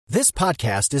This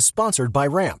podcast is sponsored by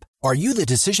Ramp. Are you the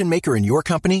decision maker in your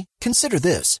company? Consider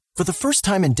this. For the first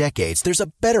time in decades, there's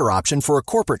a better option for a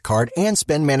corporate card and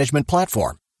spend management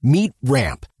platform. Meet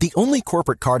Ramp, the only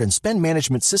corporate card and spend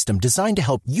management system designed to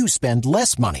help you spend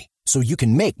less money so you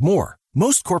can make more.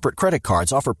 Most corporate credit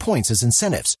cards offer points as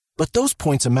incentives, but those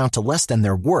points amount to less than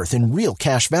their worth in real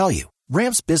cash value.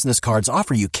 Ramp's business cards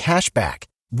offer you cash back,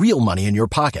 real money in your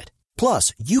pocket.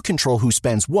 Plus, you control who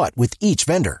spends what with each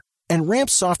vendor. And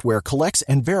Ramp's software collects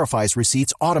and verifies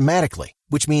receipts automatically,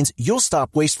 which means you'll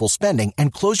stop wasteful spending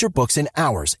and close your books in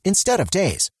hours instead of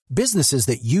days. Businesses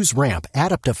that use Ramp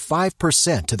add up to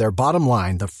 5% to their bottom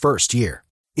line the first year.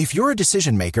 If you're a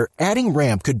decision maker, adding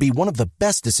Ramp could be one of the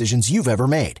best decisions you've ever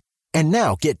made. And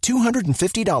now get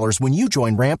 $250 when you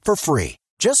join Ramp for free.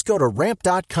 Just go to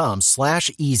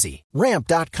ramp.com/easy.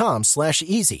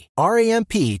 Ramp.com/easy.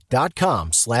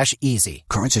 RAMP.com/easy.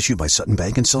 Cards issued by Sutton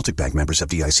Bank and Celtic Bank, members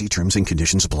FDIC. Terms and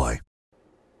conditions apply.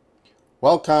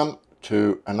 Welcome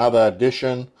to another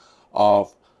edition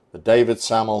of the David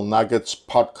Samuel Nuggets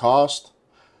podcast.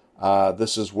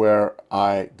 This is where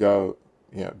I go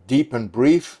deep and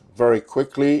brief very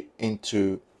quickly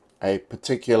into a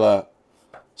particular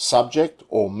subject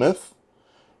or myth,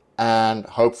 and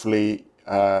hopefully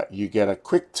you get a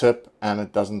quick tip and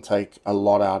it doesn't take a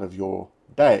lot out of your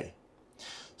day.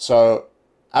 So,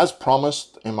 as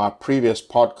promised in my previous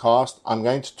podcast, I'm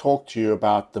going to talk to you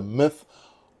about the myth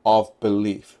of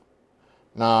belief.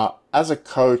 Now, as a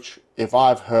coach, if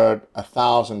I've heard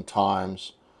 1,000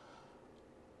 times,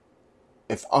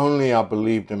 if only I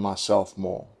believed in myself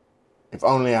more, if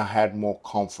only I had more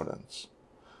confidence,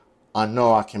 I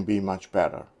know I can be much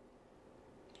better.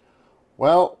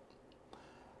 Well,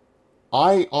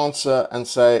 I answer and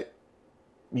say,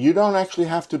 you don't actually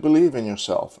have to believe in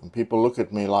yourself. And people look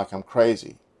at me like I'm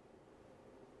crazy.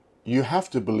 You have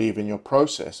to believe in your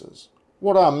processes.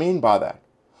 What do I mean by that?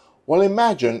 Well,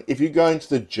 imagine if you go into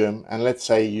the gym and let's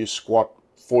say you squat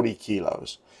 40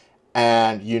 kilos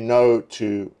and you know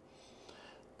to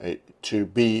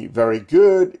be very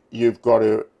good, you've got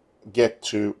to get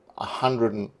to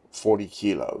 140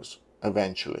 kilos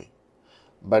eventually.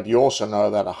 But you also know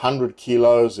that 100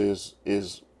 kilos is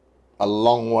a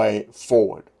long way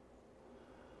forward.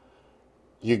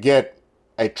 You get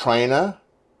a trainer,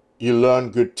 you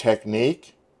learn good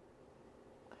technique,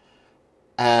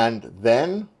 and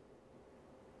then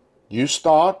you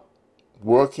start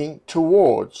working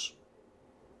towards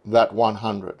that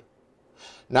 100.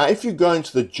 Now, if you go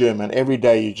into the gym and every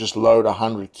day you just load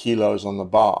 100 kilos on the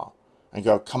bar and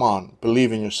go, come on,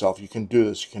 believe in yourself, you can do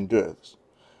this, you can do this,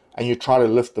 and you try to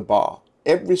lift the bar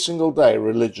every single day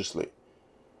religiously,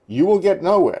 you will get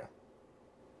nowhere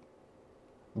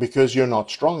because you're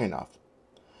not strong enough.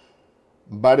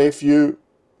 But if you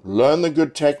learn the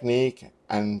good technique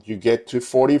and you get to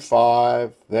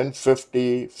 45, then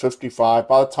 50, 55,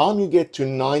 by the time you get to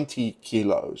 90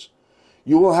 kilos,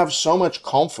 you will have so much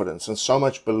confidence and so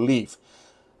much belief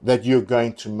that you're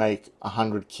going to make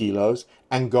 100 kilos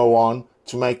and go on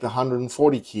to make the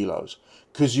 140 kilos.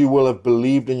 Because you will have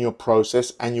believed in your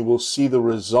process and you will see the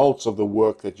results of the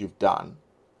work that you've done.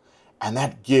 And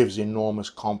that gives enormous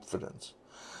confidence.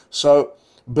 So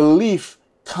belief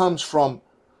comes from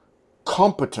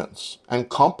competence, and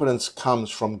competence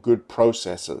comes from good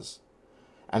processes.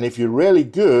 And if you're really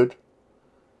good,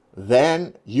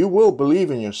 then you will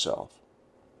believe in yourself.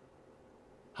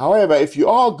 However, if you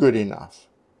are good enough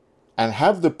and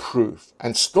have the proof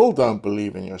and still don't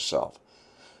believe in yourself,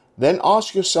 then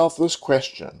ask yourself this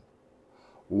question: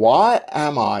 why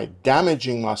am I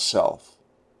damaging myself?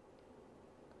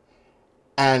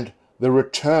 And the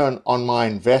return on my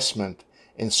investment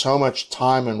in so much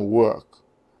time and work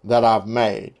that I've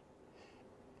made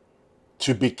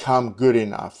to become good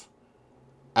enough,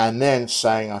 and then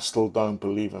saying I still don't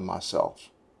believe in myself.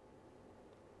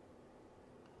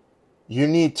 You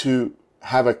need to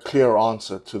have a clear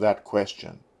answer to that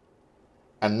question.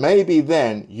 And maybe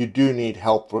then you do need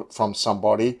help from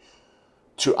somebody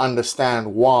to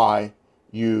understand why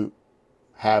you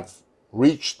have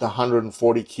reached the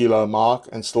 140 kilo mark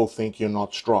and still think you're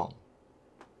not strong.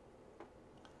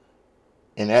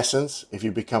 In essence, if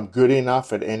you become good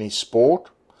enough at any sport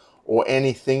or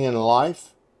anything in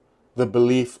life, the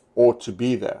belief ought to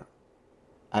be there.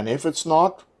 And if it's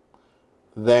not,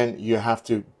 then you have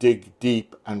to dig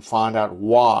deep and find out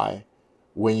why,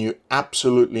 when you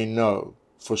absolutely know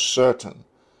for certain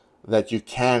that you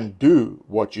can do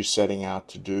what you're setting out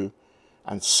to do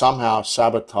and somehow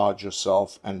sabotage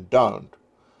yourself and don't.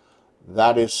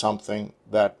 That is something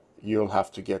that you'll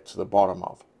have to get to the bottom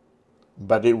of.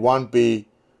 But it won't be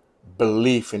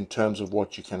belief in terms of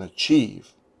what you can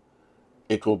achieve.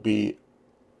 It will be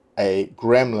a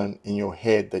gremlin in your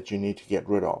head that you need to get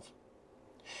rid of.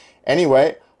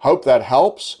 Anyway, hope that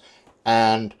helps,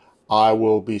 and I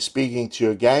will be speaking to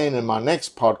you again in my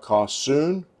next podcast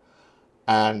soon,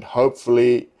 and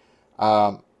hopefully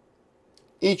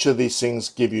each of these things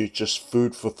give you just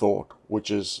food for thought,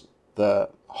 which is the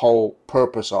whole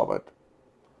purpose of it.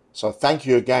 So thank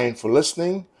you again for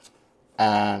listening,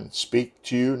 and speak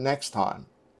to you next time.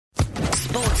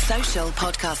 Sports Social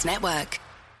Podcast Network.